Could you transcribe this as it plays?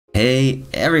Hey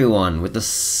everyone, with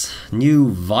this new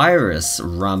virus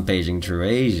rampaging through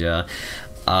Asia,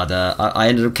 I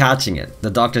ended up catching it.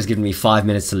 The doctor's given me 5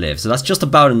 minutes to live, so that's just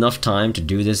about enough time to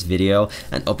do this video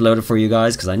and upload it for you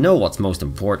guys because I know what's most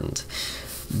important.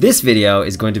 This video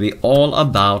is going to be all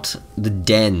about the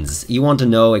dens. You want to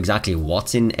know exactly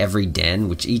what's in every den,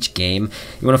 which each game.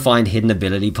 You want to find hidden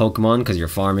ability Pokemon because you're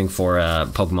farming for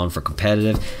Pokemon for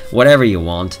competitive, whatever you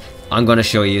want. I'm going to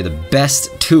show you the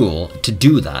best tool to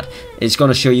do that. It's going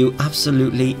to show you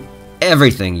absolutely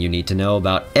everything you need to know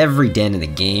about every den in the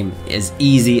game, as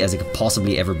easy as it could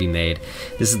possibly ever be made.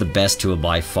 This is the best tool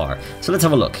by far. So let's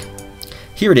have a look.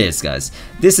 Here it is, guys.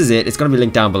 This is it. It's going to be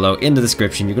linked down below in the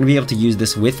description. You're going to be able to use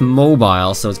this with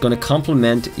mobile, so it's going to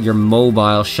complement your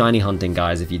mobile shiny hunting,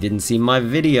 guys. If you didn't see my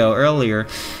video earlier,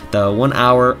 the 1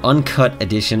 hour uncut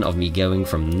edition of me going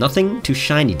from nothing to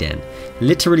shiny den.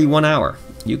 Literally 1 hour.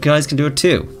 You guys can do it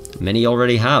too. Many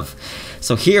already have.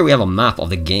 So here we have a map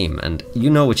of the game, and you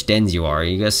know which dens you are.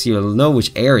 You'll know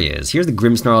which areas. Here's the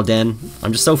Grimmsnarl den.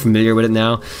 I'm just so familiar with it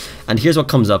now. And here's what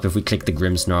comes up if we click the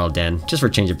Grimmsnarl den, just for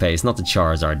a change of pace, not the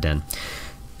Charizard den.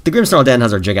 The Grimmsnarl den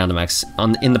has our Gigantamax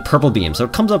in the purple beam, so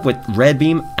it comes up with red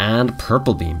beam and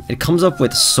purple beam. It comes up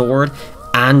with sword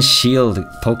and shield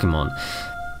Pokemon.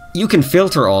 You can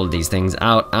filter all of these things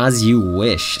out as you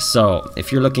wish. So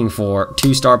if you're looking for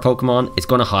 2-star Pokemon, it's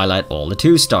going to highlight all the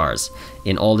 2 stars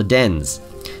in all the dens.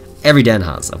 Every den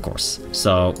has, of course.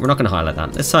 So we're not going to highlight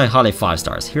that. Let's highlight 5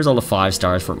 stars. Here's all the 5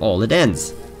 stars from all the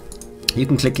dens. You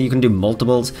can click, you can do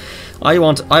multiples. I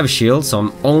have a shield, so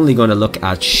I'm only going to look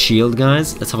at shield,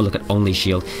 guys. Let's have a look at only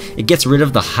shield. It gets rid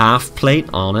of the half plate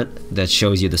on it that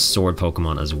shows you the sword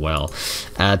Pokemon as well.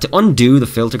 To undo the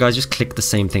filter, guys, just click the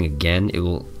same thing again. It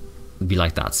will be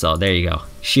like that. So there you go.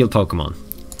 Shield Pokemon,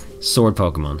 sword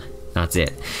Pokemon. That's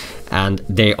it. And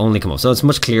they only come up. So it's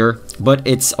much clearer, but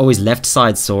it's always left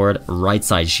side sword, right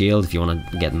side shield if you want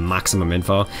to get maximum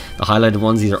info. The highlighted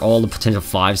ones, these are all the potential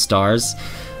 5 stars.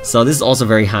 So this is also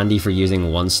very handy for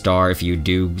using 1 star if you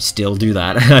do still do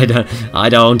that. I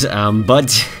don't,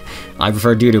 but I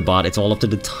prefer Doodoo-Bot. It's all up to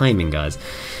the timing, guys.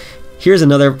 Here's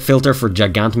another filter for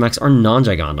Gigantamax or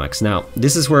non-Gigantamax. Now,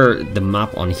 this is where the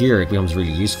map on here becomes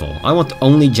really useful. I want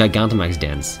only Gigantamax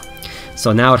dens.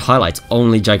 So now it highlights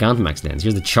only Gigantamax dens.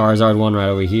 Here's the Charizard one right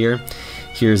over here.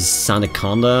 Here's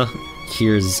Sandaconda.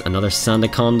 Here's another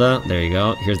Sandaconda. There you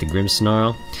go. Here's the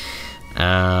Grimmsnarl.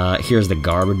 Here's the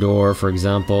Garbodor, for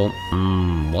example.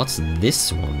 What's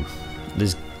this one?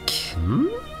 This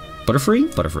Butterfree?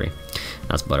 Butterfree.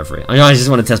 That's Butterfree. I just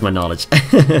want to test my knowledge.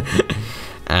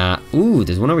 Ooh,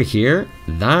 there's one over here.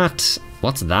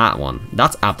 What's that one?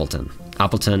 That's Appleton.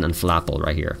 Appleton and Flapple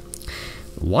right here.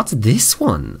 What's this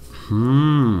one?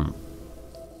 I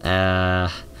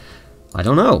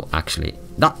don't know, actually.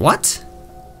 What?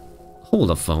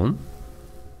 Hold up, phone.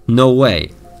 No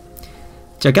way.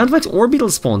 Gigantamax Orbital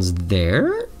spawns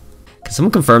there? Can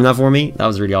someone confirm that for me? That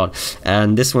was really odd.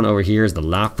 And this one over here is the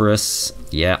Lapras.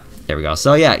 Yeah. There we go.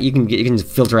 So yeah, you can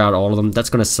filter out all of them. That's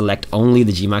going to select only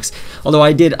the Gmax. Although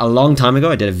I did a long time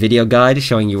ago, I did a video guide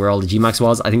showing you where all the Gmax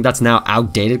was. I think that's now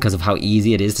outdated because of how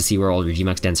easy it is to see where all your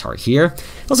Gmax dens are here.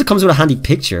 It also comes with a handy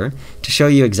picture to show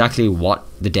you exactly what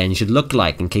the den should look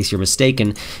like in case you're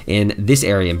mistaken in this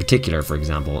area in particular. For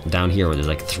example, down here where there's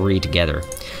like 3 together.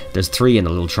 There's 3 in a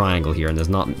little triangle here, and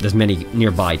there's many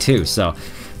nearby too. So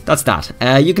that's that.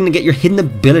 You can get your hidden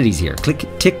abilities here. Click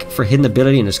tick for hidden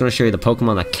ability, and it's going to show you the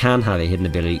Pokemon that can have a hidden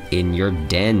ability in your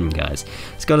den, guys.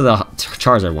 Let's go to the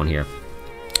Charizard one here.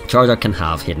 Charizard can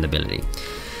have hidden ability.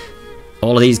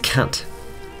 All of these can't.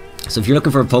 So if you're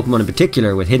looking for a Pokemon in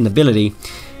particular with hidden ability,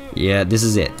 yeah, this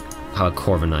is it. How a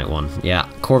Corviknight one. Yeah,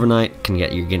 Corviknight can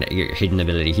get your hidden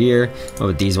ability here. Oh,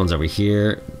 with these ones over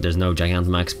here, there's no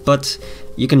Gigantamax, but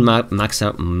you can max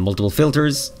out multiple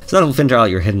filters. So that'll filter out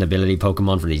your hidden ability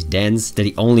Pokemon for these dens. They're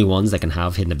the only ones that can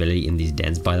have hidden ability in these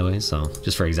dens, by the way. So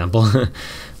just for example,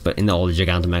 but in all the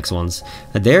Gigantamax ones,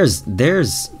 there's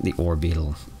the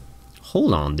Orbital.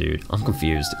 Hold on, dude, I'm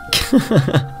confused.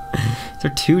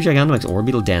 There are 2 Gigantamax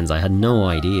Orbital dens. I had no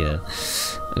idea.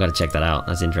 I gotta check that out.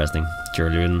 That's interesting.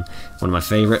 Jurluden, one of my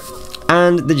favorite.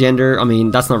 And the gender, I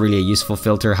mean, that's not really a useful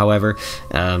filter, however.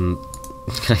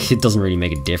 It doesn't really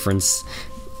make a difference.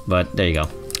 But there you go.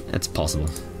 It's possible.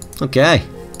 Okay.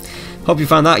 Hope you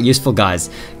found that useful, guys.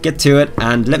 Get to it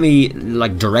and let me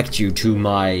direct you to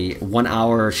my 1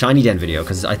 hour shiny den video,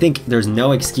 because I think there's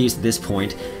no excuse at this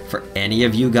point for any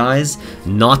of you guys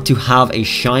not to have a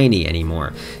shiny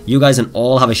anymore. You guys can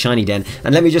all have a shiny den,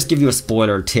 and let me just give you a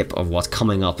spoiler tip of what's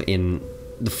coming up in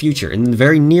the future, in the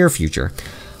very near future.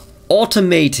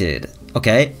 Automated,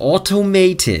 okay?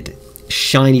 Automated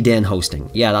shiny den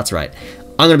hosting. Yeah, that's right.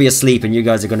 I'm gonna be asleep and you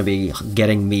guys are gonna be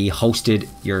getting me hosted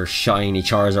your shiny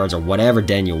Charizards or whatever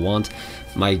den you want.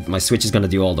 My Switch is gonna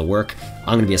do all the work.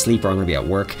 I'm gonna be asleep or I'm gonna be at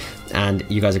work, and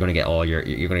you guys are gonna get all your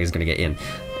gonna get in.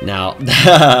 Now,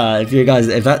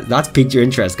 if that's piqued your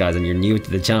interest, guys, and you're new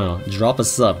to the channel, drop a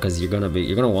sub because you're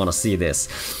gonna want to see this.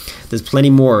 There's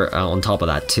plenty more on top of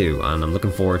that too, and I'm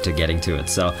looking forward to getting to it.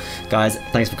 So, guys,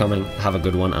 thanks for coming. Have a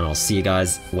good one, and I'll see you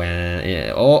guys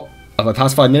when. Have I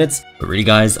passed 5 minutes? But really,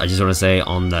 guys, I just want to say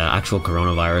on the actual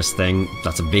coronavirus thing,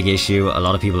 that's a big issue. A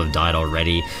lot of people have died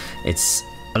already. It's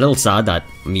a little sad that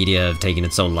media have taken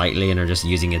it so lightly and are just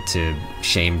using it to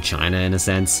shame China in a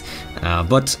sense.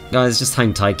 But guys, just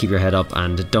hang tight, keep your head up,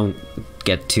 and don't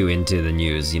get too into the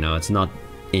news. You know, it's not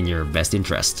in your best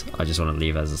interest. I just want to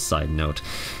leave as a side note.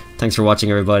 Thanks for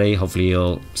watching, everybody. Hopefully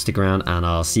you'll stick around, and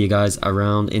I'll see you guys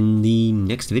around in the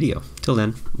next video. Till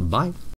then, bye.